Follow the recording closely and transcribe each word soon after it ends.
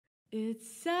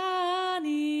It's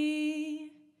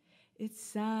sunny. It's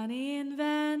sunny in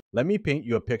Vancouver. Let me paint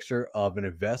you a picture of an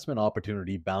investment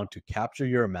opportunity bound to capture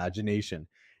your imagination.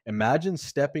 Imagine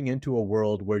stepping into a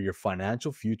world where your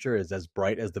financial future is as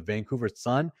bright as the Vancouver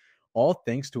sun, all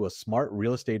thanks to a smart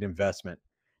real estate investment.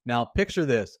 Now, picture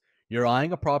this: you're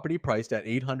eyeing a property priced at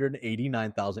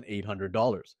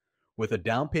 $889,800. With a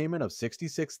down payment of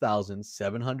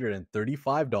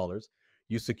 $66,735,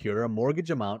 you secure a mortgage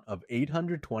amount of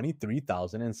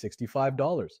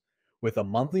 $823,065. With a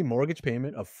monthly mortgage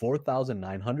payment of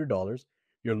 $4,900,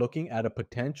 you're looking at a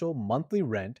potential monthly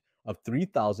rent of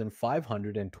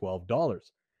 $3,512.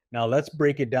 Now, let's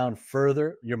break it down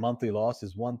further. Your monthly loss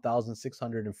is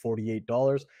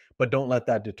 $1,648, but don't let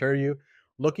that deter you.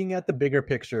 Looking at the bigger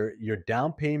picture, your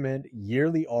down payment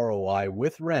yearly ROI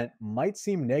with rent might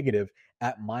seem negative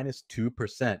at minus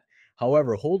 2%.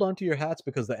 However, hold on to your hats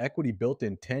because the equity built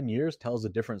in 10 years tells a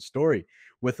different story.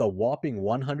 With a whopping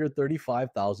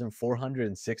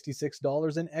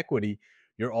 $135,466 in equity,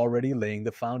 you're already laying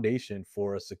the foundation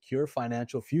for a secure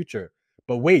financial future.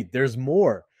 But wait, there's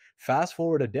more. Fast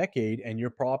forward a decade, and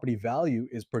your property value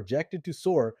is projected to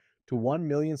soar to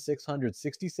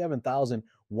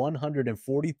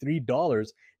 $1,667,143,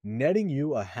 netting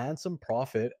you a handsome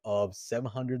profit of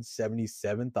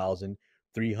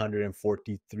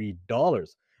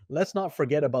 $777,343. Let's not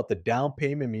forget about the down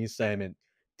payment means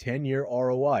 10-year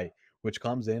ROI, which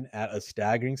comes in at a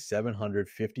staggering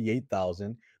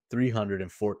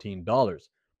 $758,314,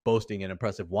 boasting an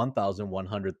impressive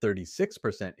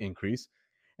 1,136% increase.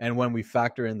 And when we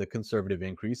factor in the conservative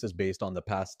increases based on the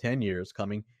past 10 years,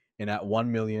 coming in at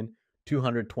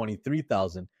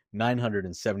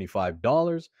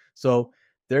 $1,223,975. So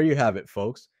there you have it,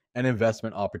 folks. An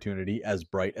investment opportunity as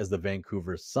bright as the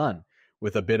Vancouver sun.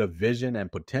 With a bit of vision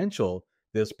and potential,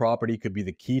 this property could be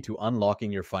the key to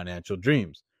unlocking your financial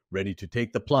dreams. Ready to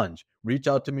take the plunge? Reach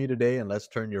out to me today and let's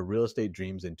turn your real estate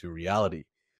dreams into reality.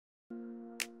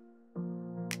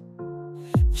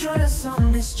 Join us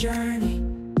on this journey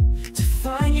to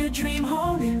find your dream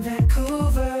home in Vancouver.